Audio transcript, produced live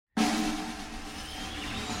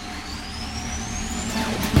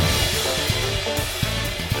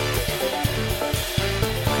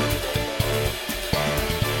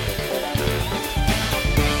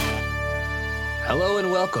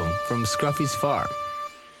Scruffy's farm.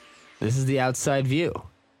 This is the outside view.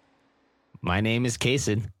 My name is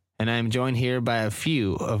Kason, and I am joined here by a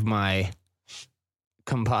few of my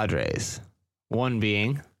compadres. One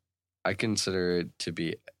being... I consider it to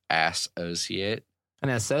be associate. An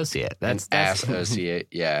associate. That's associate,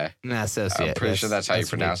 yeah. An associate. I'm pretty sure that's how you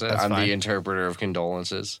pronounce it. I'm fine. the interpreter of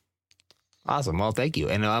condolences. Awesome. Well, thank you.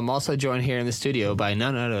 And I'm also joined here in the studio by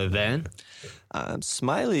none other than...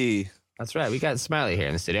 Smiley. That's right. We got Smiley here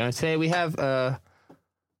in the studio. And today we have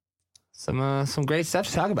some great stuff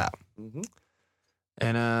to talk about. Mm-hmm.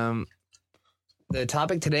 And the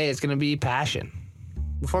topic today is going to be passion.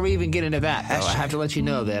 Before we even get into that, though, I have to let you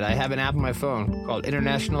know that I have an app on my phone called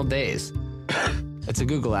International Days. It's a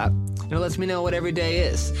Google app. And it lets me know what every day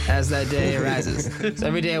is as that day arises. So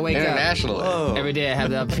every day I wake Internationally. up. Every day I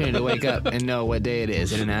have the opportunity to wake up and know what day it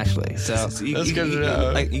is internationally. So you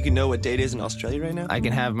can know what date it is in Australia right now? I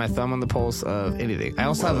can have my thumb on the pulse of anything. I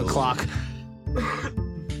also have a clock.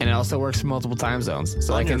 And it also works in multiple time zones.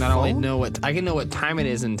 So I can not only know what time it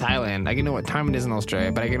is in Thailand, I can know what time it is in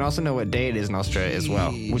Australia, but I can also know what day it is in Australia as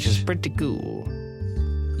well, which is pretty cool.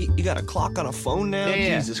 You got a clock on a phone now?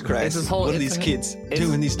 Yeah. Jesus Christ. What are these kids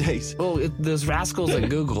doing these days? Well, those rascals at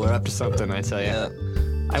Google are up to something, I tell you. Yeah.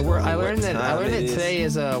 I learned that today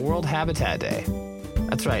is World Habitat Day.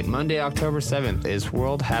 That's right. Monday, October 7th is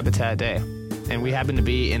World Habitat Day. And we happen to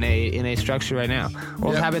be in a structure right now.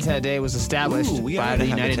 World Habitat Day was established by the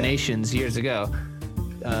United Nations years ago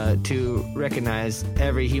to recognize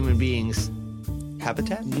every human being's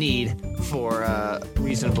need for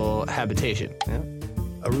reasonable habitation. Yeah.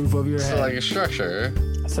 A roof over your head. So like a structure.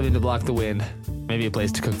 Something to block the wind. Maybe a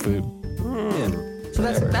place to cook food. So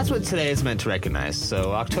that's what today is meant to recognize.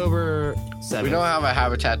 So October 7th. We don't have a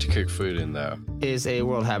habitat to cook food in, though. Is a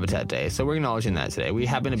World Habitat Day. So we're acknowledging that today. We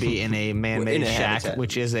happen to be in a man-made shack, habitat.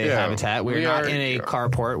 which is a habitat. We're not in a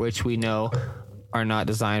carport, which we know are not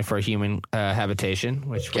designed for human habitation,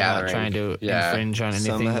 which we're not trying to infringe on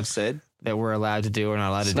anything Some have said that we're allowed to do or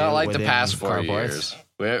not allowed to do. It's not like the past 4 carports.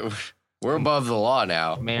 years. We're above the law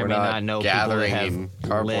now. May or we're may not know people that have in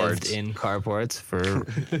carports. lived in carports for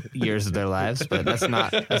years of their lives, but that's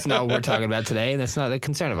not what we're talking about today. That's not a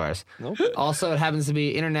concern of ours. Nope. Also, it happens to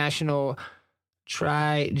be International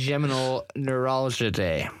Trigeminal Neuralgia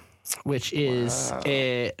Day, which is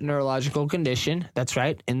a neurological condition, that's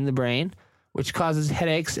right, in the brain, which causes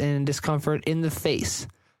headaches and discomfort in the face.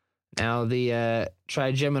 Now, the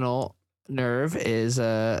trigeminal nerve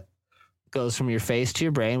goes from your face to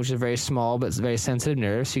your brain, which is a very small but very sensitive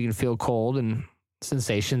nerve, so you can feel cold and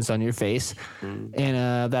sensations on your face.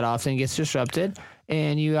 And that often gets disrupted,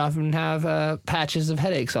 and you often have patches of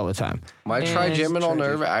headaches all the time. My trigeminal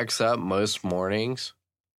nerve acts up most mornings.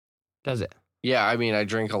 Does it? Yeah, I mean, I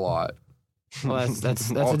drink a lot. Well,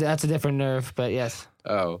 that's a different nerve, but yes.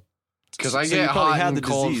 Oh. Because I So get you probably hot had and the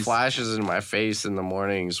cold disease. flashes in my face in the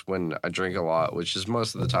mornings when I drink a lot, which is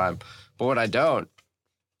most of the time. But when I don't,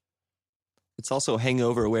 it's also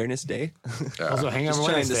Hangover Awareness Day. Also, hang on Just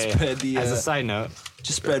trying to spread the as a side note.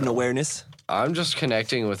 just spreading awareness. I'm just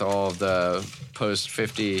connecting with all of the post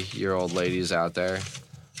 50-year-old ladies out there.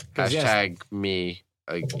 Hashtag me,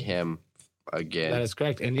 him again. That is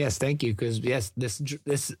correct, and yes, thank you, because yes, this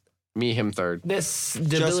Me, him third. This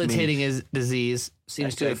debilitating disease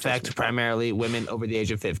seems to affect primarily women over the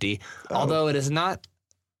age of 50, although it is not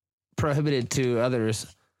prohibited to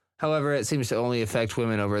others. However, it seems to only affect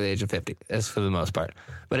women over the age of 50, as for the most part.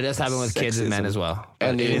 But it does happen with kids and men as well.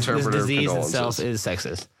 And the interpreter this of disease condolences. itself is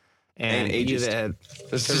sexist. And ageist.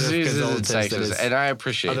 This disease is sexist, and I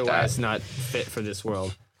appreciate otherwise that. not fit for this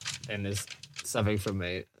world and is suffering from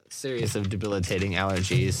a series of debilitating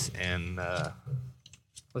allergies and,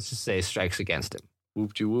 let's just say, strikes against him.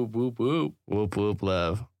 Whoop-de-whoop, whoop, whoop. Whoop, whoop,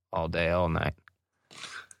 love. All day, all night.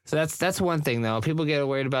 So that's one thing, though. People get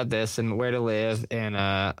worried about this and where to live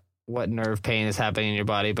and what nerve pain is happening in your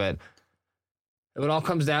body. But it all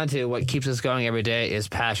comes down to what keeps us going every day is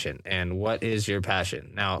passion. And what is your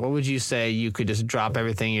passion? Now, what would you say you could just drop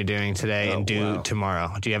everything you're doing today and do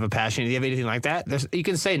tomorrow? Do you have a passion? Do you have anything like that? You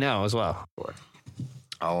can say no as well.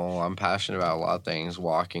 Oh, I'm passionate about a lot of things.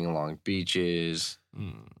 Walking along beaches,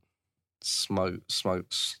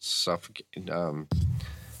 suffocating,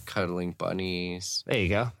 cuddling bunnies. There you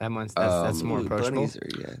go. That's more approachable.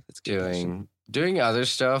 That's good. Doing other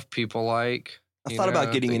stuff people like. I thought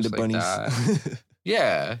about getting into bunnies.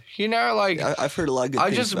 Yeah, I've heard a lot of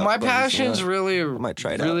good things about my bunnies, passions really might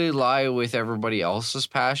try it really lie with everybody else's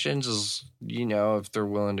passions. Is if they're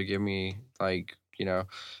willing to give me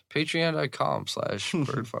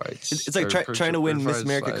patreon.com/birdfights. It's like trying to win Miss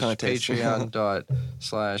America contest.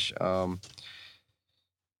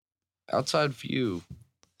 Patreon.com/outside view.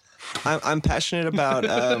 I'm passionate about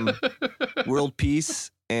world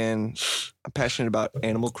peace, and I'm passionate about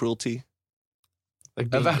animal cruelty. Like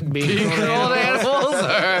About being cruel animals,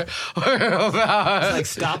 or about like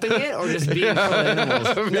stopping it, or just being cruel to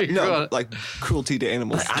animals? No, like cruelty to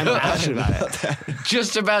animals. I'm passionate about that.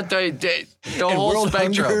 just about the And whole world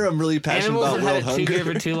spectrum. hunger, I'm really passionate Animals about have world had it too hunger.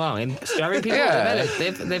 good for too long, and starving people. Yeah.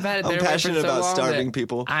 They've had it I'm their way passionate for so about long starving that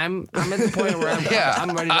people. I'm at the point where I'm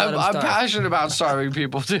ready to let them I'm starve. passionate about starving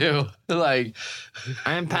people too. Like,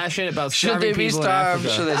 I am passionate about should starving they be people in starved?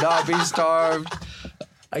 Africa. Should they not be starved?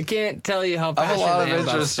 I can't tell you how I have a passionate lot I of am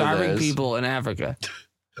about interest in starving this. people in Africa.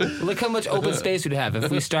 Look how much open space we'd have if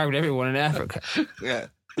we starved everyone in Africa. Yeah.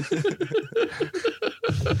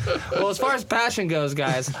 Well, as far as passion goes,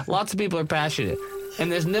 guys, lots of people are passionate. And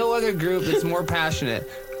there's no other group that's more passionate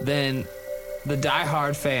than the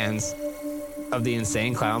diehard fans of the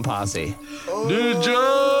Insane Clown Posse.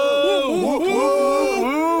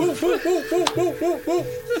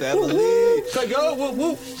 Family. Faeygo, whoop,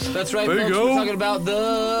 whoop. That's right, folks. We're talking about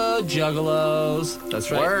the Juggalos. That's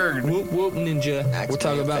right. Word. Whoop, whoop, ninja. We're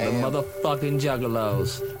talking about fam. the motherfucking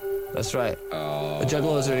Juggalos. That's right. The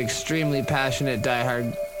Juggalos are extremely passionate,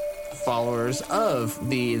 diehard followers of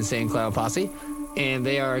the Insane Clown Posse. And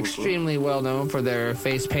they are extremely well known for their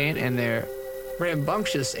face paint and their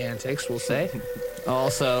rambunctious antics, we'll say.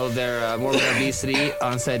 Also, their morbid obesity,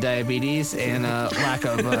 onset diabetes, and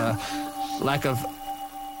lack of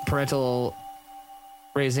parental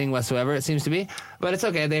raising whatsoever, it seems to be. But it's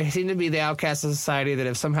okay. They seem to be the outcasts of society that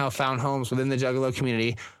have somehow found homes within the Juggalo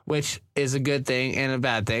community, which is a good thing and a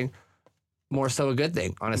bad thing. More so a good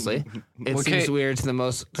thing, honestly. It seems weird to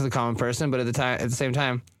the common person, but at the same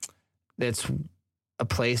time, it's a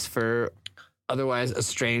place for otherwise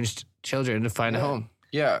estranged children to find a home.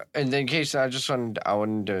 Yeah, and then Casey, I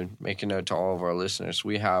wanted to make a note to all of our listeners.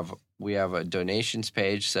 We have a donations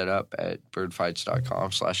page set up at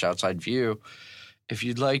birdfights.com/outside-view if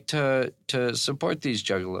you'd like to support these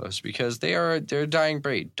juggalos, because they're a dying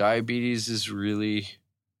breed. Diabetes is really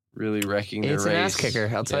wrecking their race. It's an ass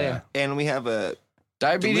kicker, I'll tell you. And we have a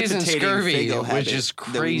Diabetes and debilitating scurvy, Faeygo which habit is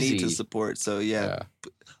that we need crazy. to support. So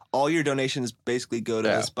all your donations basically go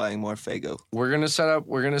to us buying more Faeygo. We're gonna set up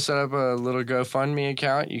a little GoFundMe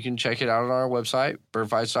account. You can check it out on our website,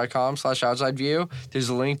 birdfights.com/outside-view. There's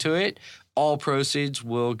a link to it. All proceeds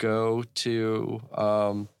will go to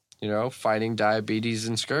fighting diabetes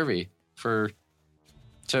and scurvy to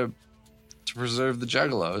preserve the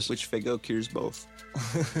juggalos. Which Faeygo cures both.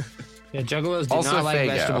 Yeah, Juggalos do Also not like Faeygo.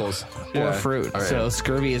 vegetables or Yeah. fruit, All right. so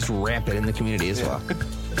scurvy is rampant in the community as well.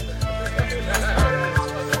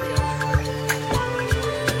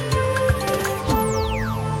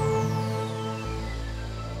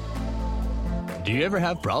 Do you ever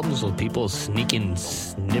have problems with people sneaking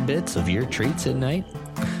snippets of your treats at night?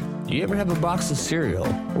 Do you ever have a box of cereal,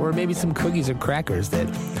 or maybe some cookies or crackers that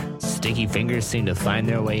sticky fingers seem to find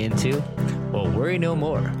their way into? Well, worry no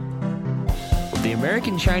more. With the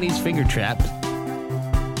American Chinese Finger Trap,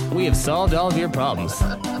 we have solved all of your problems.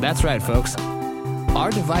 That's right, folks. Our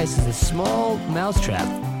device is a small mousetrap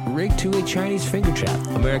rigged to a Chinese finger trap,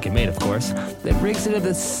 American made, of course, that rigs it at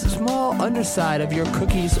the small underside of your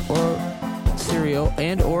cookies or cereal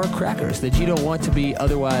and or crackers that you don't want to be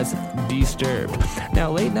otherwise disturbed.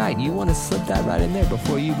 Now, late night, you want to slip that right in there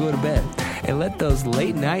before you go to bed and let those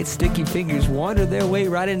late night sticky fingers wander their way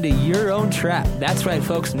right into your own trap. That's right,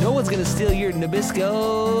 folks. No one's going to steal your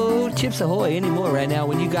Nabisco Chips Ahoy anymore right now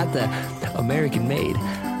when you got the American-made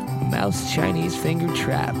Mouse Chinese Finger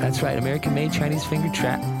Trap. That's right, American-made Chinese Finger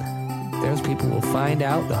Trap. Those people will find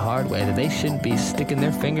out the hard way that they shouldn't be sticking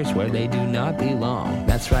their fingers where they do not belong.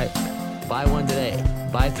 That's right. Buy one today.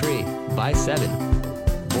 Buy 3. Buy 7.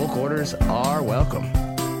 Bulk orders are welcome.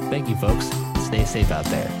 Thank you, folks. Stay safe out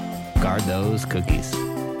there. Guard those cookies.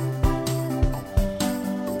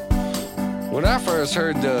 When I first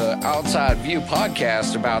heard the Outside View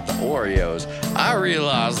podcast about the Oreos, I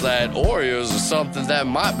realized that Oreos is something that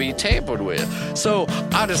might be tampered with. So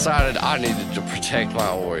I decided I needed to protect my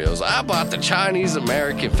Oreos. I bought the Chinese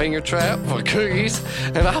American finger trap for cookies,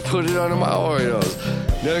 and I put it under my Oreos.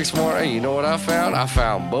 Next morning, you know what I found? I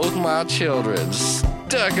found both my children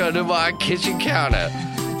stuck under my kitchen counter.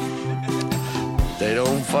 They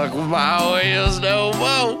don't fuck with my Oreos no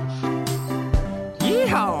more.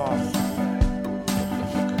 Yeehaw!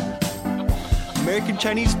 American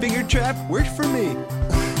Chinese Finger Trap worked for me.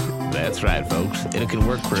 That's right, folks. It can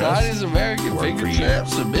work for us. Chinese American finger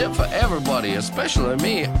traps are meant for everybody, especially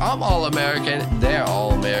me. I'm all American. They're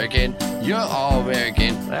all American. You're all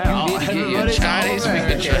American. You need to get your Chinese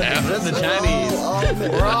finger traps. The Chinese.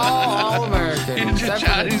 We're all American. Get your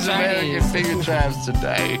Chinese American finger traps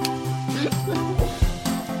today.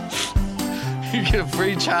 You get a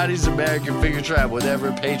free Chinese American finger trap with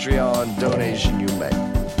every Patreon donation you make.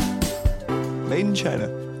 Made in China.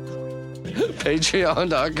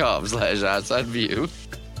 Patreon.com/OutsideView.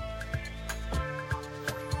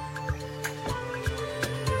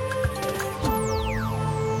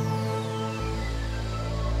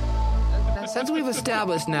 Since we've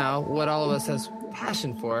established now what all of us has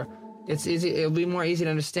passion for, it's easy. It'll be more easy to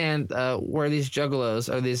understand where these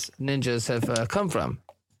juggalos or these ninjas have come from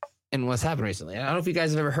and what's happened recently. I don't know if you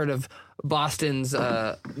guys have ever heard of Boston's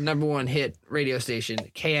 #1 hit radio station,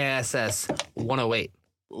 KISS 108.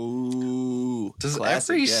 Ooh. Does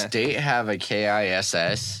classic, every yeah. state have a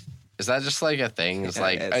KISS? Is that just like a thing? It's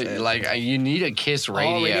like you need a KISS All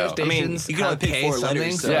radio radio. stations you can only have pick K 4 something,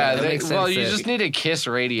 letters, so so Yeah, that makes well, sense you that- just need a KISS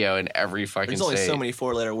radio in every fucking There's only state. so many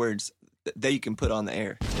 4-letter words that you can put on the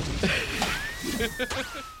air.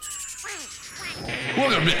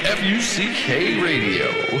 Welcome to FUCK Radio.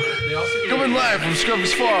 Coming live from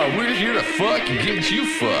Scurvy's Farm. We're here to fuck and get you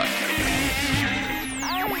fucked.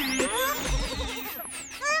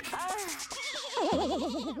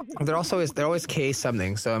 They're always K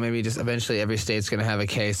something, so maybe just eventually every state's gonna have a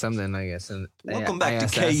K something, I guess. And Welcome back to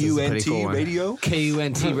ISS is a pretty KUNT cool one. Radio.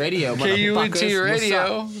 KUNT Radio. KUNT motherfuckers.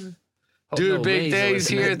 Radio. What's up? Doing no big ways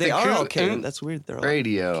things are here listening. at They the are Crew okay. Inc. That's weird. They're all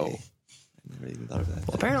Radio. okay. I never even thought of that.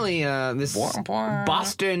 Well, apparently, this Bwah, bwah.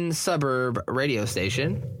 Boston suburb radio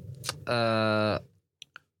station,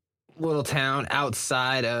 little town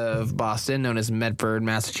outside of Boston known as Medford,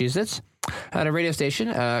 Massachusetts, had a radio station,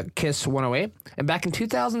 KISS 108. And back in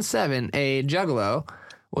 2007, a juggalo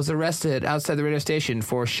was arrested outside the radio station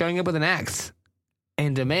for showing up with an axe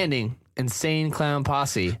and demanding Insane Clown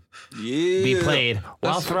Posse be played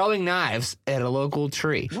while throwing knives at a local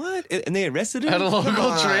tree. What? And they arrested him? At a local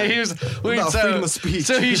Come on. tree. Wait, about freedom of speech?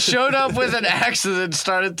 So he showed up with an axe and then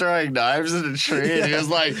started throwing knives at a tree, and he was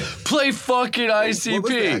like, "Play fucking ICP." What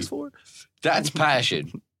was the axe for? That's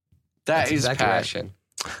passion. That's exactly right. passion.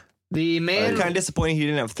 The man... Kind of disappointing he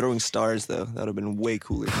didn't have throwing stars, though. That would have been way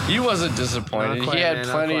cooler. He wasn't disappointed. Not quite, He had man,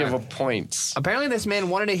 not plenty quite. of points. Apparently, this man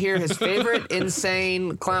wanted to hear his favorite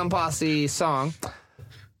Insane Clown Posse song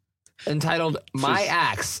entitled My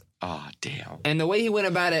Axe. Oh, damn. And the way he went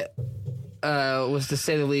about it was, to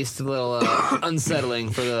say the least, a little unsettling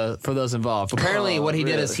for those involved. Apparently, what he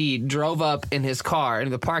did is he drove up in his car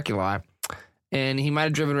into the parking lot, and he might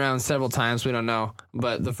have driven around several times. We don't know.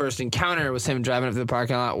 But the first encounter was him driving up to the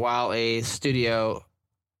parking lot while a studio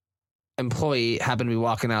employee happened to be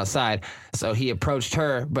walking outside. So he approached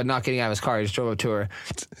her, but not getting out of his car. He just drove up to her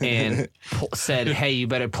and said, "Hey, you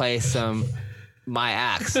better play some My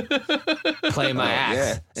Axe. Play My Axe."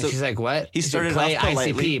 yeah. And So she's like, "What?" he said, started "Play off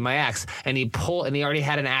politely. ICP, My Axe." And he already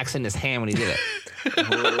had an axe in his hand when he did it.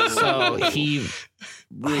 So he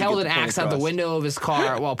held get an the point axe out the across. window of his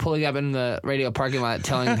car while pulling up in the radio parking lot,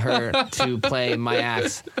 telling her to play My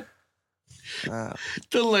Axe.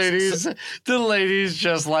 The ladies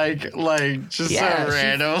just just Yeah, some she-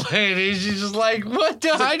 random lady. She's just like, what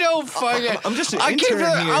the? I don't fucking. I'm just an I came intern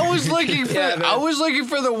to, here. I was looking for. Yeah, man. I was looking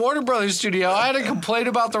for the Warner Brothers studio. I had a complaint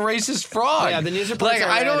about the racist frog. Yeah, the news reports Like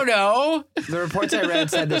I I don't read- know. The reports I read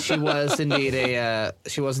said that she was indeed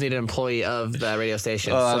an employee of the radio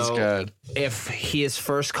station. Oh, that's so good. If his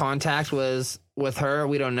first contact was with her,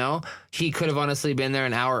 we don't know. He could have honestly been there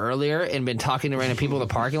an hour earlier and been talking to random people in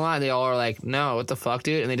the parking lot. And they all are like, "No, what the fuck,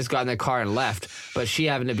 dude?" And they just got in their car and left. But she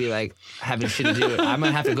happened to be like having shit to do. I'm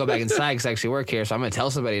gonna have to go back inside because I actually work here, so I'm gonna tell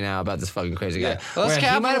somebody now about this fucking crazy guy. Well, that's Whereas he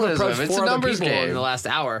might have capitalism. approached It's a 4 other numbers people game. in the last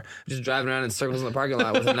hour, just driving around in circles in the parking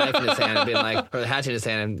lot with a knife in his hand and being like, or the hatchet in his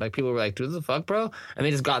hand, and like people were like, "Dude, what the fuck, bro?" And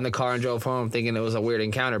they just got in the car and drove home, thinking it was a weird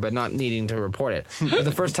encounter, but not needing to report it. But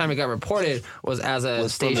the first time it got reported was as a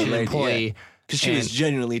Was from the station lady, employee. yeah. Because she was And-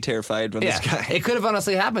 genuinely terrified from Yeah, this guy. it could have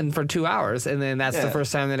honestly happened for 2 hours, and then that's the Yeah.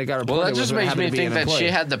 first time that it got reported. Well, that was just when it makes happened me to be think an that she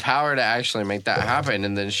employee. had the power to actually make that happen,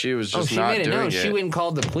 and then she was Oh, just she not made it. doing No, it. she went and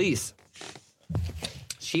called the police.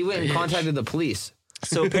 She went and contacted the police.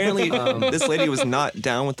 So apparently, this lady was not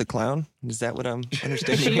down with the clown. Is that what I'm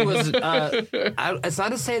understanding? She was. It's not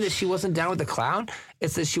to say that she wasn't down with the clown.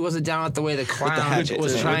 It's that she wasn't down with the way the clown hatchet.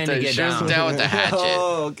 was With trying to get She wasn't down. down with the hatchet.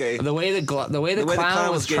 Oh, okay. The way the clown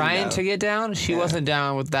was getting trying down. to get down, she wasn't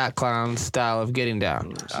down with that clown style of getting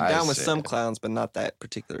down. She's I down with see. some clowns, but not that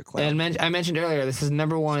particular clown. And I mentioned earlier, this is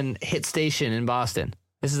 #1 hit station in Boston.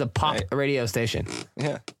 This is a pop Right. radio station.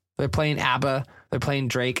 Yeah. They're playing ABBA. They're playing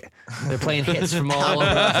Drake. They're playing hits from all over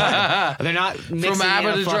the time. They're not mixing From ABBA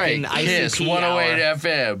in a to fucking Drake. Kiss ICP 108 hour.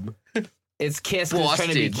 FM. It's Kiss because it's trying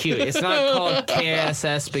to be cute. It's not called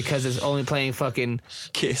KSS because it's only playing fucking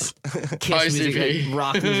Kiss. Kiss music, like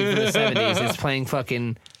rock music from the 70s. It's playing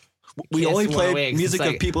fucking... We Kiss only play 108, music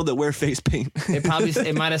of people that wear face paint.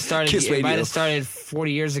 It might have started. Kiss It might radio. have started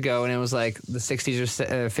 40 years ago, and it was like the 60s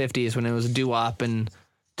or 50s when it was doo-wop and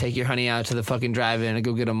take your honey out to the fucking drive-in and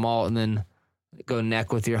go get a malt and then go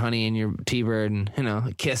neck with your honey and your T-Bird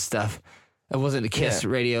and Kiss stuff. It wasn't a Kiss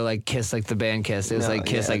radio like Kiss like the band Kiss. It was like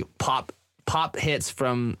Kiss like pop hits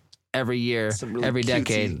from every year, Really every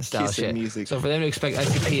decade cutesy style kissing shit. music. So for them to expect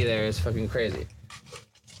ICP there is fucking crazy.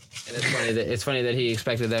 And it's funny that he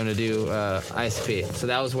expected them to do ICP. So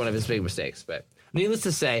that was one of his big mistakes. But needless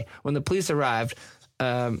to say, when the police arrived,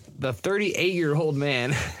 the 38-year-old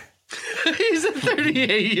man. He's a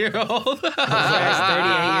 38-year-old. He's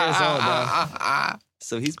 38 years old, bro.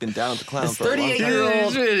 So he's been down with the clown This for a long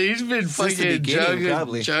 38-year-old time. He's been Since the fucking beginning,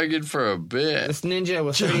 probably. chugging for a bit. This ninja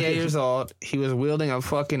was 38 years old. He was wielding a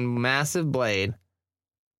fucking massive blade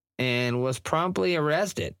and was promptly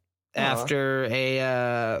arrested after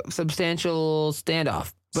a substantial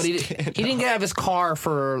standoff. But he didn't get out of his car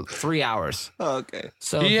for 3 hours. Oh, okay.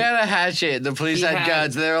 So He had a hatchet. The police He had had-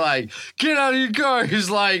 guns. They were like, "Get out of your car." He's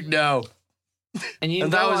like, "No," and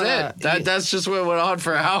and that was it. That's just what went on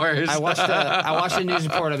for hours. I watched a news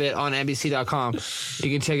report of it on NBC.com. You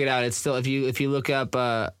can check it out. It's still if you look up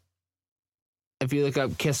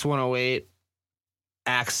Kiss 108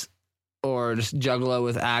 Axe or just Juggalo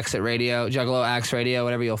with Axe at radio, Juggalo Axe Radio,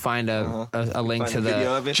 whatever, you'll find a link Find to a video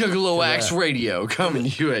the. of it. Juggalo Axe Radio coming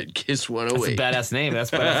to you at Kiss That's a 108. badass name.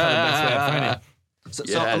 That's probably the best way to find it. So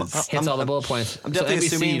Yes. Hits all the bullet points. I'm So definitely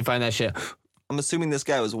NBC, assuming- you find that shit. I'm assuming this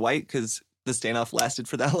guy was white because the standoff lasted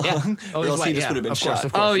for that long. Yeah. Oh, or he's else he white, just yeah. would have been Of course, shot.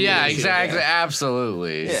 of course. Oh yeah, Yeah. exactly,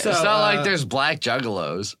 absolutely. Yeah. It's So, not like there's black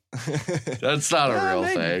juggalos. That's not a Yeah, real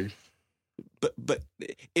maybe. thing. But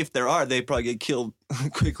if there are, they probably get killed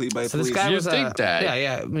quickly by So police. this guy You'd was think that.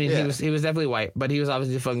 Yeah. I mean, Yeah. he was definitely white, but he was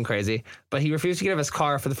obviously fucking crazy. But he refused to get out of his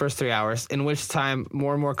car for the first 3 hours, in which time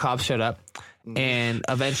more and more cops showed up, and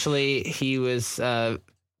eventually he was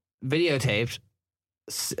videotaped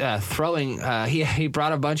throwing. He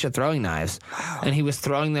brought a bunch of throwing knives, and he was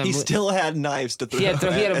throwing them. He still had knives to throw. He had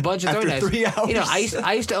a bunch of throwing after knives. 3 hours. You know,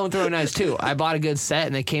 I used to own throwing knives too. I bought a good set,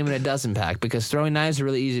 and they came in a dozen pack because throwing knives are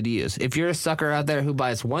really easy to use. If you're a sucker out there who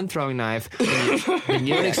buys one throwing knife, and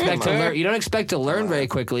you don't expect to learn, you don't expect to learn very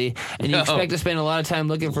quickly, and you No. expect to spend a lot of time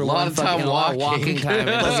looking for A lot one of time fucking, a lot of walking time, and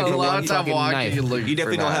A looking for lot one of time fucking walking knife. and looking You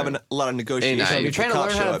definitely for don't have knives. a lot of negotiation. So So if you're if trying the to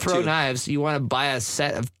cops learn how show to up, throw too. knives, you want to buy a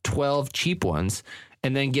set of 12 cheap ones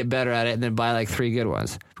and then get better at it and then buy like 3 good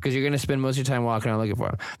ones because you're going to spend most of your time walking around looking for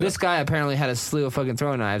them. This guy apparently had a slew of fucking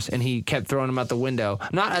throwing knives and he kept throwing them out the window,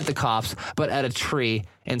 not at the cops, but at a tree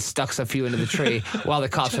and stuck a few into the tree while the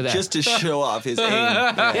cops were there. Just to show off his aim.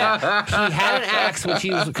 Yeah, he had an axe, which he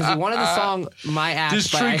was because he wanted the song "My Axe"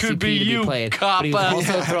 This by tree ICP could be to be you, played, but he was copper.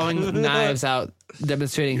 also throwing knives out,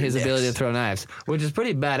 demonstrating his ability to throw knives, which is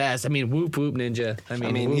pretty badass. I mean, whoop whoop ninja. I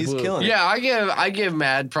mean, whoop, he's whoop. killing it. Yeah, I give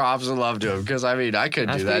mad props and love to him because I mean I couldn't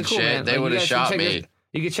That's do that pretty cool, shit. man. They Like, would you have guys can shot check me. it-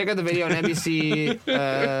 You can check out the video on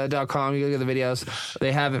NBC.com. You can look at the videos.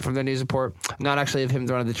 They have it from the news report. Not actually of him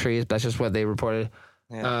throwing at the trees. That's just what they reported.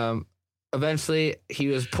 Yeah. Eventually, he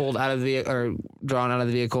was pulled out of the vehicle or drawn out of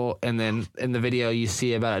the vehicle, and then in the video, you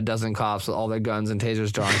see about a dozen cops with all their guns and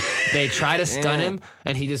tasers drawn. They try to stun him,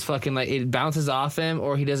 and he just fucking like it bounces off him,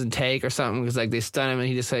 or he doesn't take or something because like they stun him, and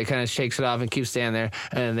he just like kind of shakes it off and keeps standing there,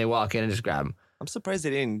 and then they walk in and just grab him. I'm surprised they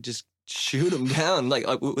didn't just shoot him down like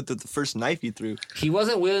with the first knife he threw. He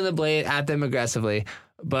wasn't wielding the blade at them aggressively,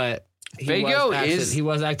 but he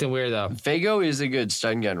was acting weird though. Faeygo is a good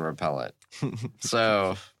stun gun repellent.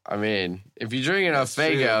 So I mean, if you drink enough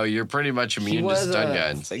That's Faeygo, you're pretty much immune to stun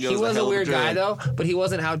guns. Faeygo's He was hell a of weird guy drug. though, but he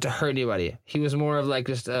wasn't out to hurt anybody. He was more of like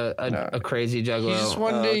just a crazy juggalo. He just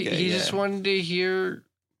wanted okay, he yeah. just wanted to hear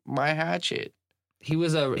my hatchet. He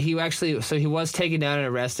was he was taken down and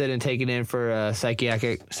arrested and taken in for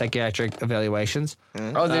psychiatric evaluations.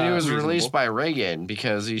 Oh, then he was reasonable. released by Reagan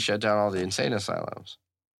because he shut down all the insane asylums.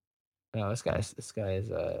 No, this guy is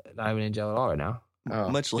not even in jail at all right now. Oh.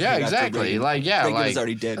 Much later yeah, after exactly. Reagan. Like, yeah, Reagan like is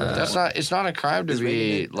already dead. that's not. It's not a crime to Is be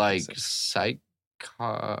Reagan dead? like So-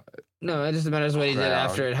 No, it just matters what he did Crowd.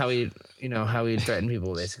 after it, how he threatened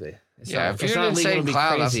people basically. It's Yeah, not, if it's you're not an illegal to insane be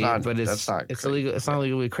clown, that's crazy, not- but that's not it's crazy. illegal. It's not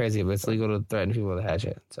illegal to be crazy, but it's legal to threaten people with a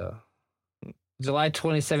hatchet. So July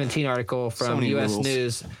 2017 article from U.S.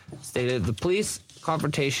 News stated the police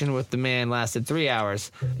confrontation with the man lasted 3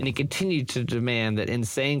 hours, and he continued to demand that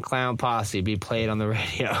Insane Clown Posse be played on the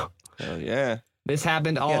radio. Oh, yeah. This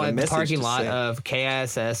happened all at the parking lot of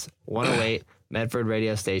KISS 108 Medford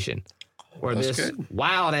radio station, where this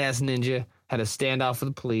wild-ass ninja had a standoff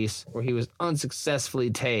with the police where he was unsuccessfully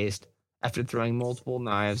tased after throwing multiple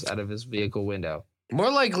knives out of his vehicle window. More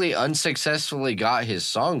likely unsuccessfully got his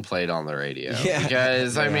song played on the radio. Yeah.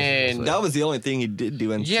 Because, I mean... That was the only thing he did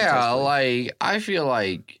do. Yeah, like, I feel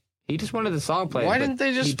like... He just wanted the song played. Why didn't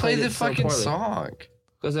they just play the fucking song?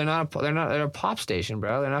 Because they're a pop station,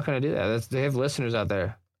 bro. They're not going to do that. They have listeners out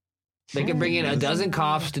there. They can bring in a dozen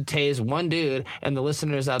cops to tase one dude, and the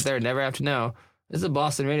listeners out there never have to know. This is a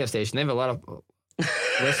Boston radio station. They have a lot of...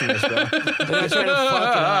 listeners, bro. They're not trying to fuck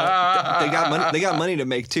it up. They got money to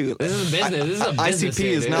make too. This is a business. This is a business. ICP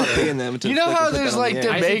is not paying them. You know how there's like the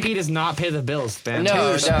ICP does not pay the bills, man.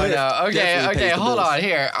 No. Okay, hold on.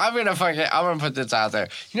 Here, I'm gonna put this out there.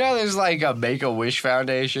 You know, there's like a Make-A-Wish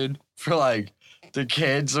Foundation for like the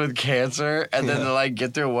kids with cancer, and then they like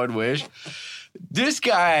get their one wish. This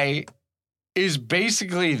guy is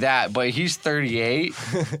basically that, but he's 38,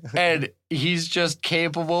 and he's just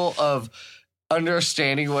capable of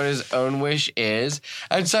understanding what his own wish is.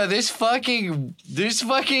 And so this fucking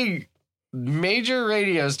major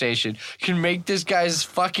radio station can make this guy's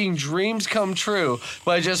fucking dreams come true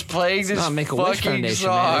by just playing this fucking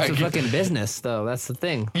song. Man. It's a fucking business, though. That's the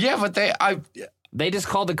thing. Yeah, but they just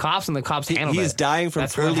called the cops, and the cops handled it. He's dying from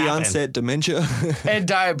early onset dementia and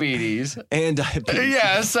diabetes.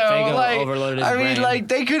 Yeah, so overloaded his brain. like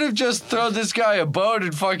they could have just thrown this guy a bone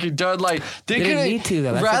and fucking done like they didn't need to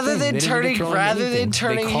though. Rather than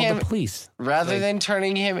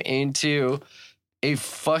turning him into a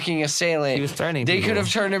fucking assailant. He was threatening They people. could have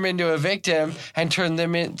turned him into a victim and turned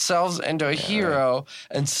themselves into a hero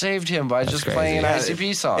and saved him by just playing an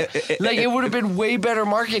ICP song. It would have been way better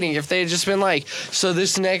marketing if they had just been like, so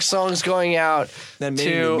this next song's going out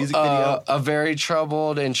to a very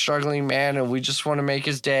troubled and struggling man, and we just want to make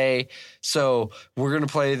his day. So we're going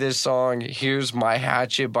to play this song. Here's My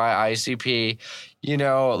Hatchet by ICP. You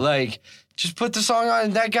know, like... Just put the song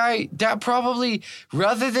on. That guy, that probably,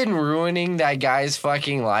 rather than ruining that guy's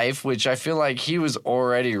fucking life, which I feel like he was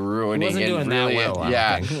already ruining. He wasn't doing that well.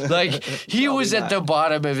 Yeah. Like, he was at the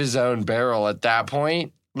bottom of his own barrel at that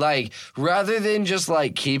point. Like, rather than just,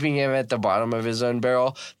 like, keeping him at the bottom of his own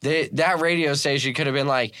barrel, that radio station could have been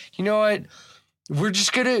like, you know what? We're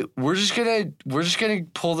just gonna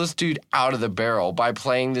pull this dude out of the barrel by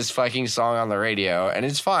playing this fucking song on the radio, and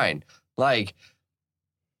it's fine. Like,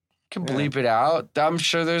 can bleep it out. I'm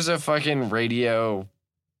sure there's a fucking radio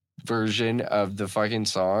version of the fucking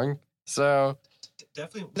song. So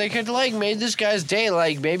definitely they could like made this guy's day.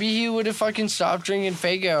 Like maybe he would have fucking stopped drinking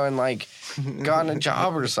Faeygo and like gotten a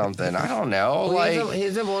job or something. I don't know. Well,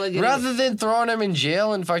 like rather than throwing him in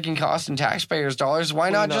jail and fucking costing taxpayers dollars, why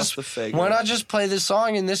not just play this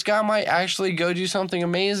song and this guy might actually go do something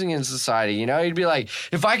amazing in society? You know, he'd be like,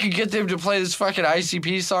 if I could get them to play this fucking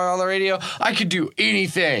ICP song on the radio, I could do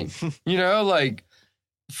anything. You know, like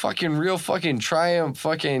fucking real fucking triumph.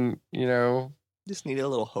 Fucking, you know, just need a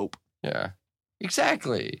little hope. Yeah.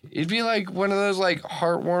 Exactly. It'd be like one of those like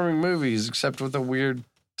heartwarming movies, except with a weird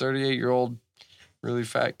 38-year-old really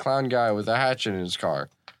fat clown guy with a hatchet in his car.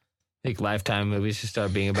 I think Lifetime movies should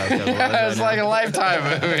start being about juggalos. Yeah, it's like a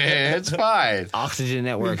Lifetime movie. It's fine. Oxygen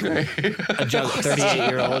Network. A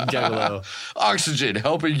 38-year-old juggalo. Oxygen,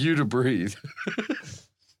 helping you to breathe.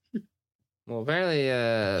 Well, apparently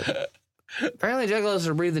juggalos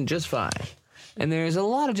are breathing just fine. And there's a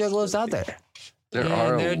lot of juggalos out there.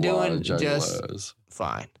 They're doing just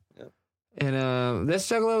fine. Yep. And this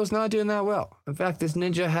juggalo was not doing that well. In fact, this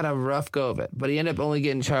ninja had a rough go of it, but he ended up only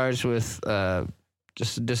getting charged with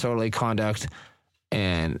just disorderly conduct,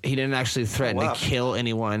 and he didn't actually threaten to kill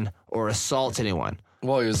anyone or assault anyone.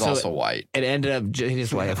 Well, he was also white. It ended up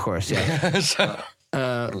he's white, of course. Yeah.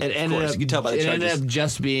 It ended up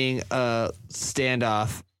just being a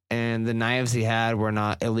standoff, and the knives he had were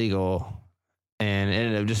not illegal. And it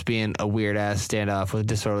ended up just being a weird-ass standoff with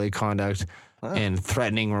disorderly conduct and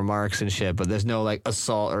threatening remarks and shit. But there's no, like,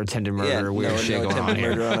 assault or attempted murder or weird shit going on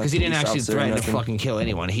here. Because he didn't actually threaten to fucking kill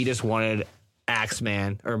anyone. He just wanted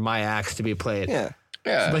Axeman, or My Axe, to be played. Yeah.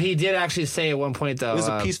 But he did actually say at one point, though... It was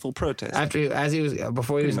a peaceful protest.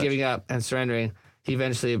 Before he was giving up and surrendering, he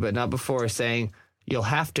eventually, but not before, saying, "You'll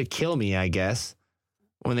have to kill me, I guess,"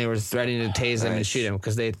 when they were threatening to tase him and shoot him.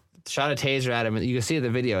 Because they... shot a taser at him, and you can see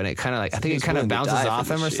the video, and it kind of like, I think it kind of bounces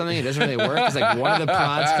off him or something. It doesn't really work. It's like one of the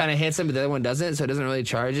prods kind of hits him, but the other one doesn't, so it doesn't really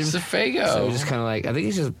charge him. It's a Faeygo. So just kind of like, I think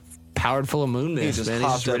he's just powered full of moon mist, just man. He's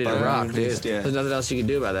hopped just ready up to on rock, moon dude. mist, yeah. There's nothing else you can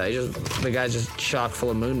do about that. The guy's just chock full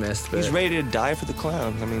of moon mist. But He's ready to die for the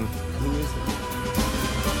clown. I mean, who is it?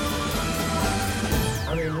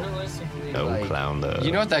 I mean, realistically, No clown though.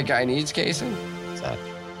 You know what that guy needs, Kason? What's that?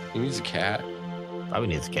 He needs a cat. Probably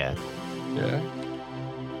needs a cat. Yeah.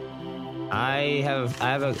 I have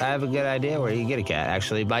a good idea where you can get a cat,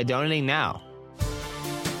 actually, by donating now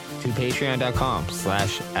to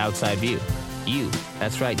patreon.com/outsideview.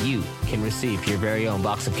 That's right, you can receive your very own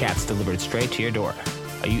box of cats delivered straight to your door.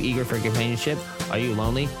 Are you eager for companionship? Are you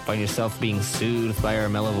lonely? Find yourself being soothed by our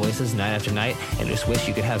mellow voices night after night and just wish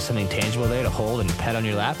you could have something tangible there to hold and pet on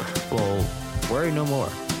your lap? Well, worry no more.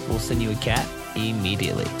 We'll send you a cat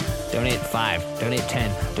immediately. Donate $5, donate $10,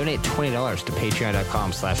 donate $20 to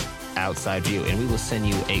patreon.com/outsideview, and we will send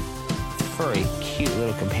you a furry, cute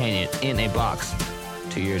little companion in a box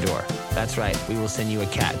to your door. That's right, we will send you a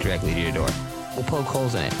cat directly to your door. We'll poke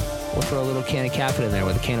holes in it. We'll throw a little can of cat food in there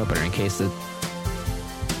with a can opener in case it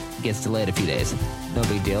gets delayed a few days. No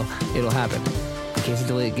big deal. It'll happen. In case it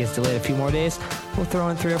gets delayed a few more days, we'll throw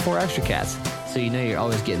in 3 or 4 extra cats, so you know you're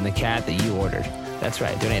always getting the cat that you ordered. That's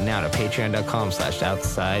right. Donate now to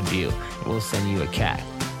patreon.com/outsideview. We'll send you a cat.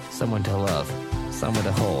 Someone to love. Someone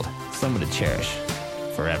to hold. Someone to cherish.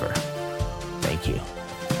 Forever. Thank you.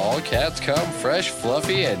 All cats come fresh,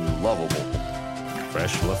 fluffy, and lovable.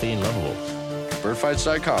 Fresh, fluffy, and lovable.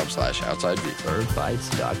 Birdfights.com/outsideview.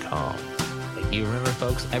 Birdfights.com. Thank you. Remember,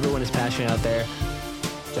 folks, everyone is passionate out there.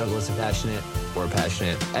 Jugglers are passionate. We're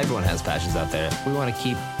passionate. Everyone has passions out there. We want to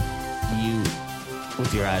keep you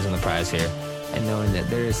with your eyes on the prize here, and knowing that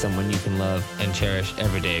there is someone you can love and cherish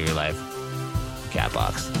every day of your life.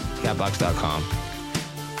 Catbox. Catbox.com.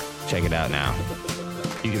 Check it out now.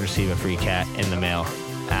 You can receive a free cat in the mail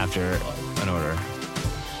after an order.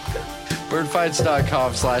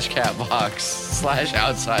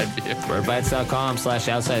 Birdfights.com/catbox/outsideview.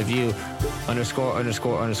 Birdbites.com/outsideview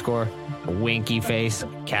 ____ winky face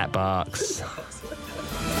catbox.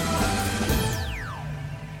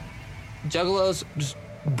 Juggalos just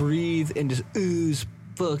breathe and just ooze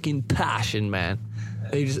fucking passion, man.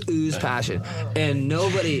 They just ooze passion. And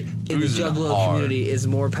nobody in the Juggalo community is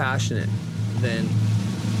more passionate than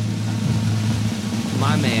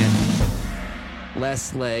my man,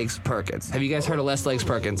 Les Legs Perkins. Have you guys heard of Les Legs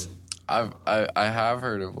Perkins? I have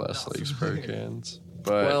heard of Les Legs Perkins,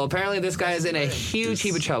 but Well, apparently this guy is in a huge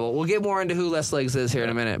heap of trouble. We'll get more into who Les Legs is here in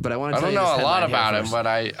a minute, but I want to I tell don't you know this a lot headline about here him. first. But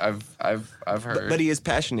I've heard. But he is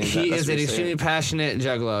passionate. He That's is what an he's extremely saying. passionate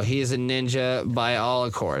juggalo. He is a ninja by all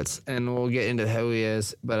accords, and we'll get into who he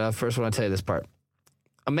is. But first, I want to tell you this part.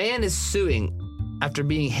 A man is suing after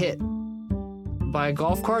being hit by a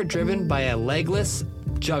golf cart driven by a legless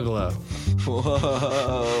juggalo.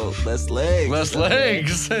 Whoa, less legs. Les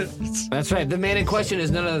Legs. That's right. The man in question is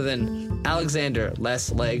none other than Alexander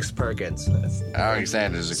Les Legs Perkins.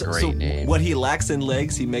 Alexander's a great So name. what he lacks in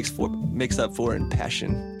legs, he makes up for in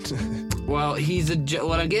passion. Well,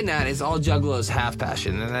 what I'm getting at is all juggalos have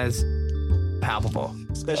passion, and that is palpable.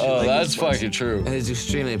 Especially Oh, legless that's ones. fucking true. It is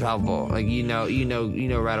extremely palpable. Like you know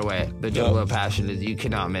right away. The juggalo passion is you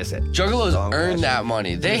cannot miss it. Juggalos Long earned passion. that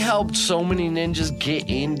money. They helped so many ninjas get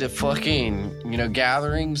into fucking,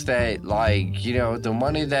 gatherings that, the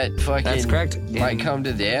money that fucking That's correct. might come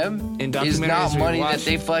to them in is documentaries not we money that watched-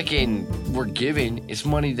 they fucking were given. It's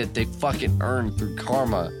money that they fucking earned through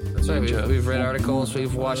karma. That's right. We've read articles,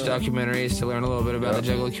 we've watched documentaries to learn a little bit about the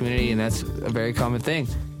juggalo community, and that's a very common thing.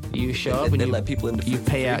 You show up and They you let people into you for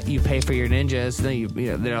pay free. out. You pay for your ninjas. Then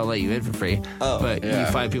they don't let you in for free. Oh, but yeah.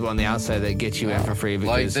 you find people on the outside that get you in for free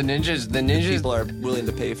Like because the ninjas People are willing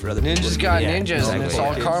to pay for other people. ninjas got Yeah, ninjas, and it's exactly.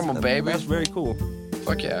 all Yeah. karma, baby. That's very cool.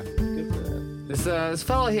 Fuck yeah. Good for them. this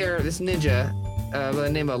fellow here, this ninja by the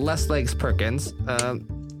name of Les Legs Perkins.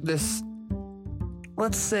 This,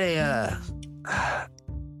 let's say,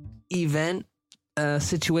 event,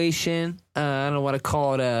 situation. I don't know what to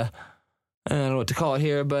call it. I don't know what to call it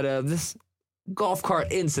here, but this golf cart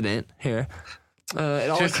incident here. It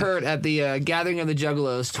all occurred at the Gathering of the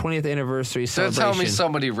Juggalos 20th anniversary So celebration. tell me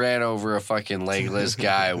somebody ran over a fucking legless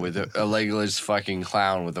guy with a legless fucking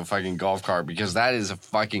clown with a fucking golf cart, because that is a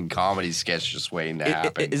fucking comedy sketch just waiting to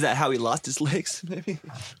happen. Is that how he lost his legs? Maybe.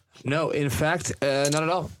 No, in fact, not at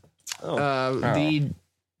all. Oh. The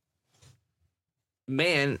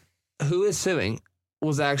man who is suing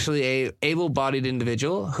was actually a able-bodied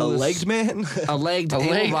individual who A was legged man. a legged, A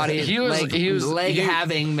leg- able-bodied, he was-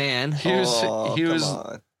 leg-having man. He was Oh, he come was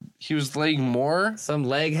on. he was laying more Some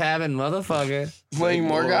leg-having motherfucker laying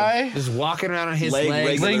more more. guy. just walking around on his Leg legs.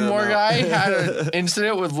 regular Laying more amount. guy had an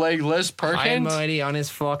incident with legless High and Perkins. mighty on his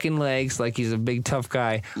fucking legs like he's a big tough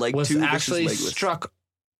guy. Leg was two versus actually legless. struck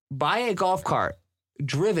by a golf cart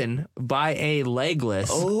driven by a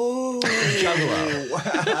legless juggalo.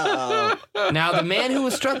 Wow. Now, the man who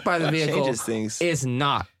was struck by the vehicle Changes things. is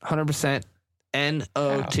not 100%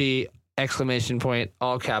 NOT exclamation point,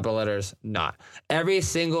 all capital letters, not. Every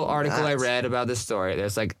single article I read about this story,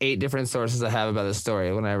 there's like 8 different sources I have about this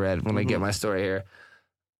story when I get my story here.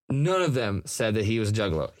 None of them said that he was a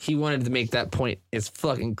juggalo. He wanted to make that point as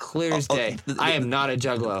fucking clear as day. I am not a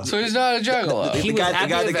juggalo. So he's not a juggalo. The guy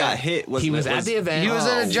that got hit was... He was at the event. He was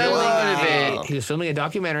at a juggalo event. He was filming a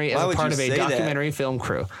documentary as Why a would part you of a say that? documentary film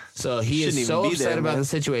crew. So he Shouldn't is even so be upset there, about man. the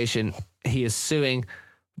situation. He is suing.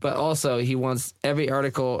 But also, he wants every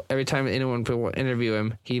article, every time anyone will interview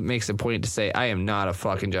him, he makes a point to say, I am not a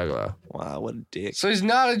fucking juggalo. Wow, what a dick. So he's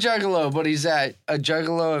not a juggalo, but he's at a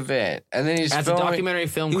juggalo event. And then he's As a filming documentary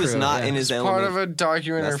film He crew. was not in his element. part of a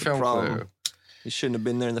documentary That's the film problem. crew. He shouldn't have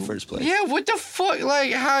been there in the first place. Yeah, what the fuck?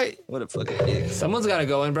 Like, how... What a fucking dick. Someone's got to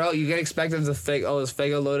go in, bro. You can expect them to fake all those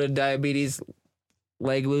Faeygo-loaded diabetes,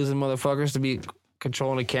 leg-losing motherfuckers to be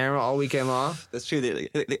controlling a camera all weekend long. That's true. They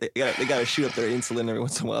got to shoot up their insulin every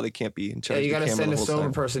once in a while. They can't be in charge Yeah, you of got the to camera send the a whole sober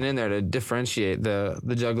time. person in there to differentiate the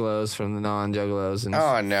juggalos from the non-juggalos. And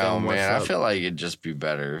Oh, no, film what's man. I up. feel like it'd just be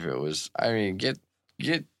better if it was... I mean, get...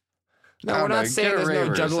 No, I we're don't not know, saying get a there's no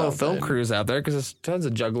raver or juggalo film something. crews out there, because there's tons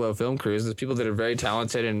of juggalo film crews. There's people that are very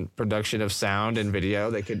talented in production of sound and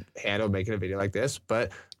video. They could handle making a video like this,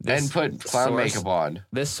 but this And put clown source- makeup on.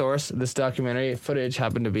 This documentary footage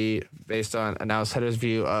happened to be based on an outsider's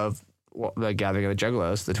view of the Gathering of the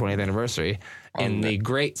Juggalos, the 20th anniversary, in the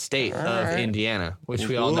great state of Indiana, which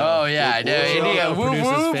we all know. Oh, yeah, I know. We all Indiana. know Whoop,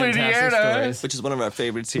 produces whoop, fantastic Indiana. stories. Which is one of our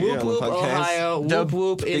favorites here Whoop on the whoop podcast. Ohio, The whoop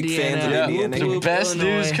whoop big Indiana, fans of Yeah, Indiana. the whoop, best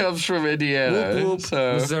Illinois, news comes from Indiana. whoop whoop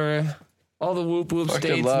so Missouri, all the whoop whoop Fucking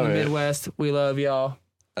states in love the it. Midwest. We love y'all.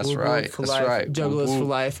 that's Whoop, whoop right. for That's life. right. Juggalos Whoop, for whoop.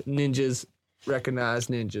 life. Ninjas, recognized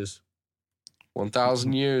ninjas.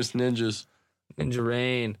 1,000 years, ninjas. Ninja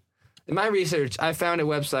Rain. In my research, I found a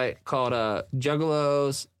website called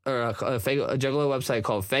Juggalos, or a Juggalo website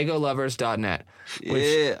called FaygoLovers.net,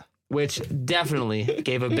 which definitely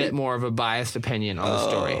gave a bit more of a biased opinion on the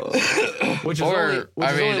story. Which is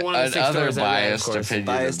only one of the 6 another stories I read, of biased course. opinion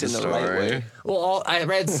Biased of the in the right story. way. Well, I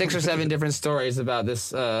read 6 or 7 different stories about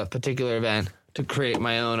this particular event to create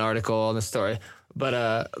my own article on the story. But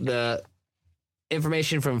the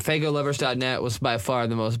information from FaygoLovers.net was by far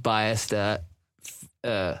the most biased,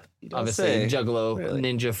 obviously, say. Juggalo Really?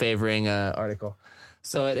 ninja favoring article.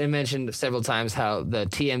 So it mentioned several times how the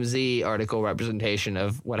TMZ article representation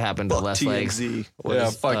of what happened to Les Legs TMZ. was, Yeah,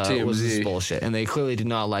 fuck was TMZ. just bullshit. And they clearly did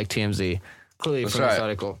not like TMZ. Clearly That's from this right.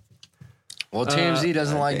 article. Well, TMZ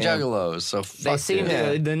doesn't like damn. juggalos, so They fuck seem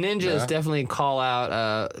it. the ninjas Yeah. definitely call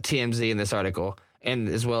out TMZ in this article, and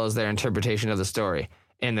as well as their interpretation of the story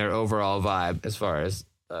and their overall vibe as far as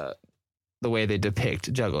the way they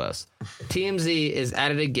depict juggalos. TMZ is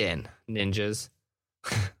at it again, ninjas.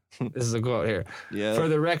 This is a quote here. Yeah. For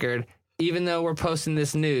the record, even though we're posting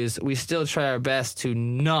this news, we still try our best to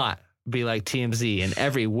not be like TMZ in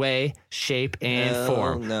every way, shape, and No,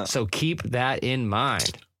 form. no. So keep that in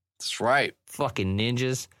mind. That's right. Fucking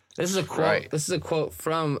ninjas. This is a quote. Right. This is a quote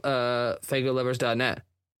from FaygoLovers.net,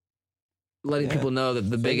 letting people know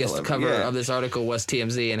that the biggest Lover, cover yeah. of this article was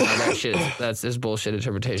TMZ and how that shit that's this bullshit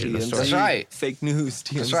interpretation of the story. That's right. Fake news.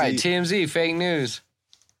 TMZ. That's right. TMZ, fake news.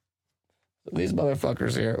 These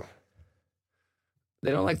motherfuckers here, they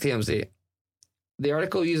don't like TMZ. The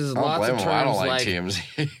article uses I don't lots blame of them. I terms don't like like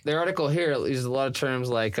TMZ. their article here uses a lot of terms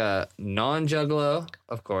like non-juggalo,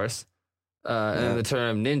 of course, and the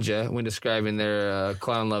term ninja when describing their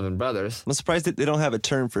clown-loving brothers. I'm surprised that they don't have a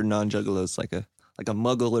term for non-juggalos, like a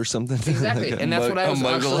muggle or something. Exactly, and that's what I was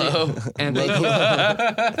muggalo. actually. And thank you.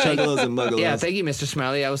 Juggalos and muggalos. Yeah, thank you, Mr.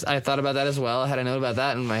 Smiley. I thought about that as well. I had a note about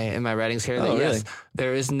that in my writings here. That Oh, really? yes,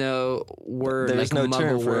 there is no word There's like no muggle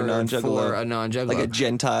term for a word non-juggalo. for a non-juggalo. Like a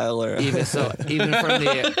Gentile or even so, even from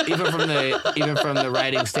the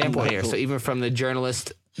writing standpoint here. So even from the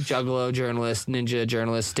juggalo journalist, ninja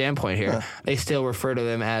journalist standpoint here, they still refer to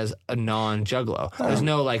them as a non-juggalo. There's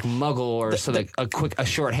no like muggle or so like a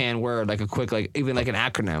shorthand word, like a quick like even like an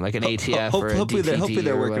acronym, like an ATF or a hopefully DTT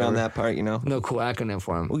they're or working on whatever. that part. No cool acronym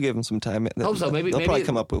for them. We'll give them some time. Hope so. Maybe they'll probably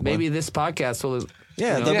come up with maybe one. this podcast will.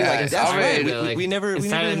 Yeah, you know, they'll be Yeah, like, it's that's already- right. We never. It's we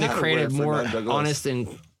time never to had a create a word for more non-juggalos. honest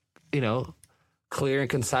and clear and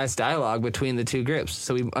concise dialogue between the two groups,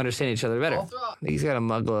 so we understand each other better. He's got a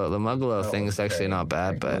muggalo. The muggalo thing is actually not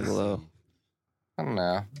bad, but Juggalo. I don't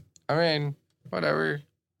know. I mean, whatever.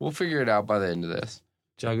 We'll figure it out by the end of this.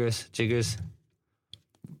 jiggers.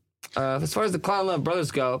 As far as the Clown Love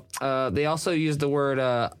Brothers go, they also use the word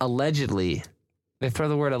allegedly They throw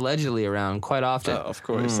the word allegedly around quite often. Of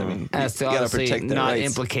course. I mean, as to you gotta obviously protect their not rights.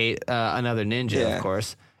 implicate another ninja, of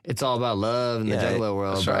course. It's all about love in the Juggalo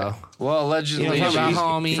world, bro. Right. Well, allegedly, You know, talk about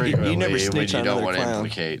homie. frequently You never when snitch you on don't another want to clown.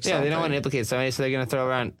 implicate Yeah, they don't want to something. implicate somebody, so they're going to throw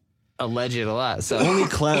around alleged a lot. So Only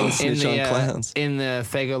clowns snitch on clowns. In the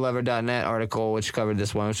FaeygoLover.net article, which covered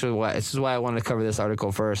this one, this is why I wanted to cover this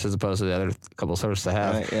article first as opposed to the other couple sources I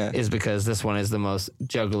have, Right, is because this one is the most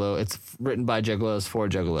Juggalo. It's written by Juggalos for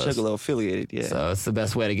Juggalos. Juggalo affiliated, yeah. So it's the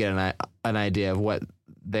best way to get an idea of what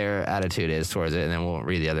their attitude is towards it, and then we'll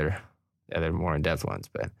read the other more in-depth ones.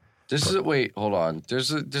 But Wait, hold on. This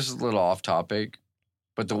is a little off topic,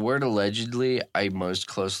 but the word allegedly I most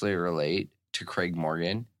closely relate to Craig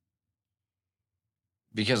Morgan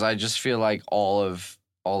because I just feel like all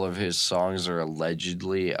of his songs are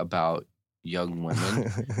allegedly about young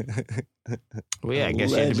women. well, yeah, I guess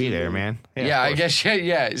you had to be there, man. Yeah, I guess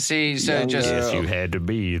yeah. See, so Young just girl. you had to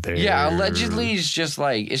be there. yeah, allegedly is just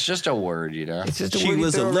like it's just a word, you know. It's just a She word you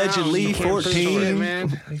was throw around. allegedly You can't prove 14. shit,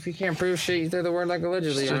 man. If you can't prove shit, you throw the word like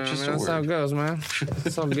allegedly. Just- around, just man. a That's how word. it goes, man.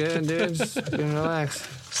 It's all good, dude. Just relax.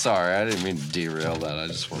 Sorry, I didn't mean to derail that. I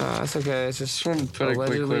just want No, that's okay. It's just wanted to put a quick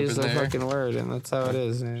allegedly clip is in a there. fucking word, and that's how it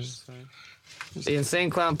is. Man. It's fine. The Insane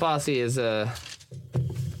Clown Posse is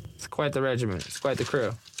it's quite the regiment. It's quite the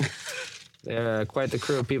crew. They're quite the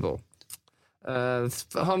crew of people. It's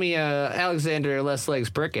homie Alexander Les Legs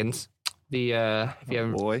Perkins. The if you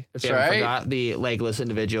haven't Boy. if you That's haven't right. forgot, the legless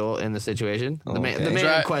individual in the situation, the man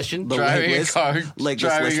Okay. in question. The driving legless- a car, legless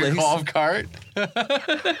driving a legs. golf cart.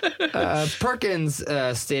 Perkins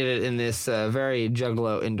stated in this very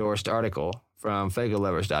Juggalo endorsed article from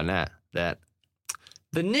FaeygoLovers.net that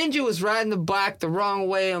the ninja was riding the bike the wrong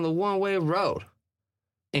way on the one-way road,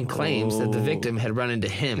 and claims that the victim had run into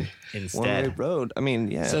him One-way instead. road. I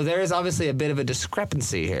mean, yeah. So there is obviously a bit of a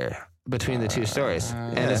discrepancy here between the two stories.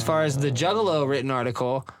 And as far as the Juggalo written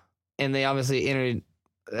article, and they obviously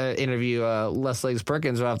interview Les Legs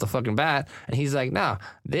Perkins right off the fucking bat, and he's like, "No,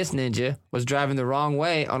 this ninja was driving the wrong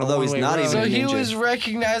way on a Although he's one-way not road." even So a he ninja. was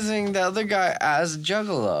recognizing the other guy as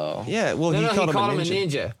Juggalo. yeah, well, No, he called him a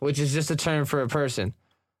ninja, which is just a term for a person.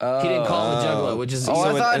 He didn't call him a juggalo, which is Oh,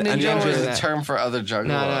 I So thought a ninja ninja was is a that. term for other juggalos.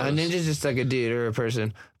 No, a ninja's just like a dude or a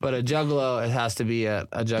person, but a juggalo, it has to be a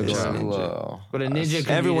juggalo. Juggalo. But a ninja could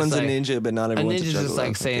Everyone's be a just like, ninja, but not a everyone's a ninja's just juggalo.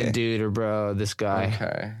 like saying Okay. dude or bro, this guy.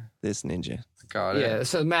 Okay, This ninja. got it. Yeah,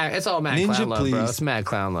 so it's all mad Ninja, clown love, bro. please. It's mad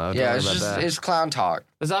clown love. Don't Yeah, worry it's about just that. it's clown talk.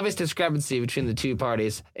 There's obvious discrepancy between the two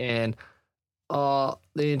parties, and the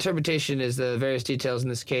interpretation is the various details in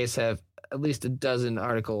this case have at least a dozen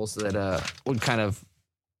articles that would kind of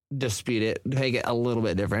dispute it, make it a little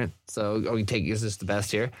bit different. So we take is this the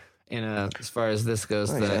best here. And as far as this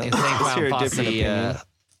goes, Oh, the yeah. Insane Let's Clown hear a different Posse, opinion.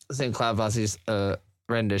 Insane Clown Posse's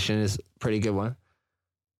rendition is a pretty good one.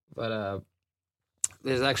 But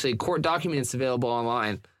there's actually court documents available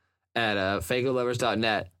online at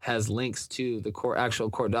FaeygoLovers.net. Has links to the actual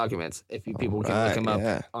court documents if you people can look Right, them up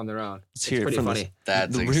yeah. on their own. Let's It's hear it pretty from funny.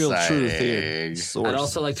 That's the real exciting. truth here. Source. I'd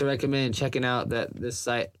also like to recommend checking out this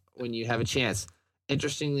site when you have a chance.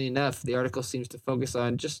 Interestingly enough, the article seems to focus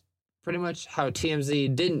on just pretty much how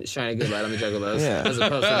TMZ didn't shine a good light on the Juggalos, Yeah. as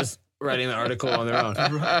opposed to just writing the article on their own.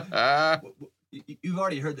 You've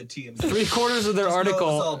already heard the TMZ. 3/4 of their Just know it's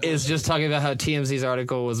all article is bullshit. just talking about how TMZ's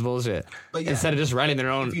article was bullshit, But yeah, instead of just writing their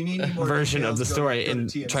own if you need any more version of the details, go story to and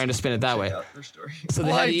TMZ, trying to spin it that check way. out their story. So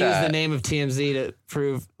they I had to like use that. the name of TMZ to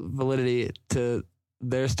prove validity to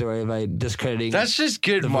their story by discrediting. That's just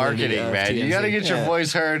good The validity marketing, of man. You TMZ. got to get your Yeah.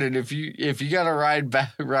 voice heard, and if you got to ride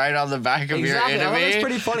on the back of Exactly. I your thought enemy, that's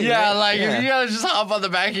pretty funny, Yeah, right? like Yeah. if you got to just hop on the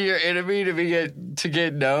back of your enemy to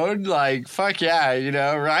get known, like fuck yeah,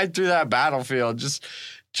 ride through that battlefield,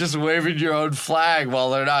 just waving your own flag while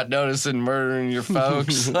they're not noticing murdering your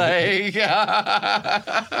folks. Like,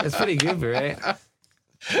 It's pretty goofy, right?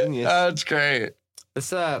 Genius. that's great. This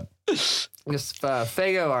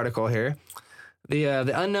Faeygo article here, the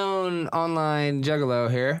unknown online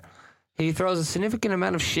juggalo here, he throws a significant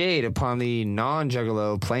amount of shade upon the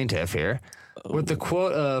non-juggalo plaintiff here, with the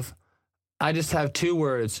quote of, "I just have 2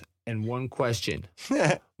 words and 1 question: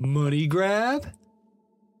 money grab."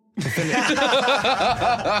 And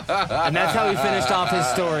that's how he finished off his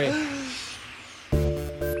story.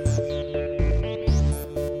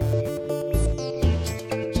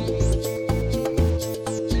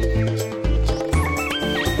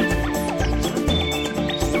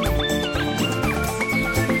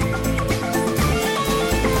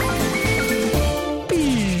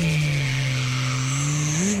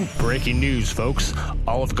 Breaking news, folks.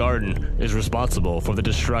 Olive Garden is responsible for the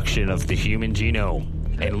destruction of the human genome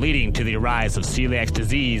and leading to the rise of celiac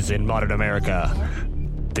disease in modern America.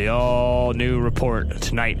 The all-new report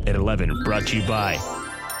tonight at 11, brought to you by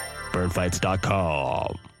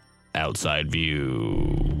birdfights.com. Outside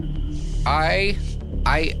View.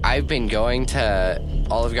 I've been going to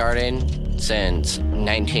Olive Garden since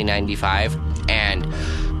 1995, and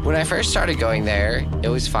when I first started going there, it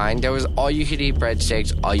was fine. There was all-you-could-eat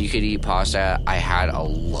breadsticks, all-you-could-eat pasta. I had a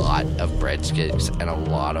lot of breadsticks and a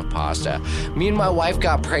lot of pasta. Me and my wife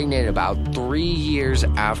got pregnant about 3 years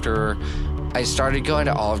after I started going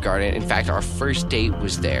to Olive Garden. In fact, our first date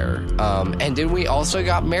was there. And then we also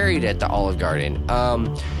got married at the Olive Garden,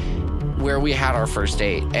 where we had our first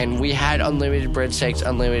date. And we had unlimited breadsticks,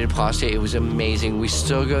 unlimited pasta. It was amazing. We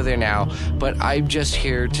still go there now. But I'm just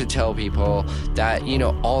here to tell people that,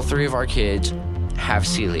 all 3 of our kids have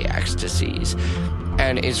celiac disease.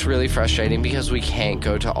 And it's really frustrating because we can't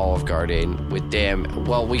go to Olive Garden with them.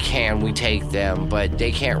 Well, we take them, but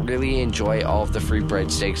they can't really enjoy all of the free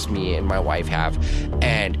breadsticks me and my wife have.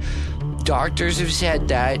 And doctors have said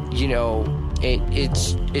that,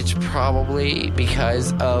 it's probably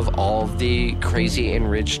because of all of the crazy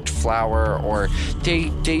enriched flour, or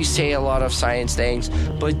they say a lot of science things,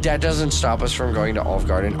 but that doesn't stop us from going to Olive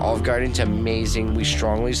Garden. Olive Garden's amazing. We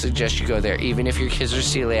strongly suggest you go there. Even if your kids are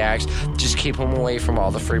celiacs, just keep them away from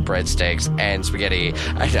all the free breadsticks and spaghetti.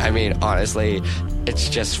 I mean, honestly, it's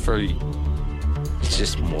just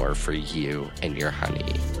more for you and your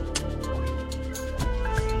honey.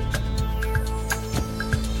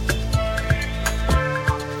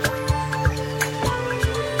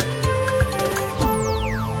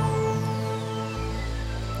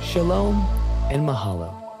 Shalom and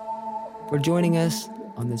mahalo for joining us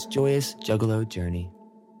on this joyous Juggalo journey.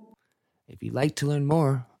 If you'd like to learn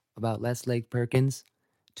more about Les Lake Perkins,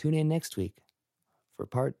 tune in next week for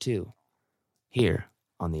part 2 here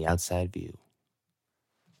on The Outside View.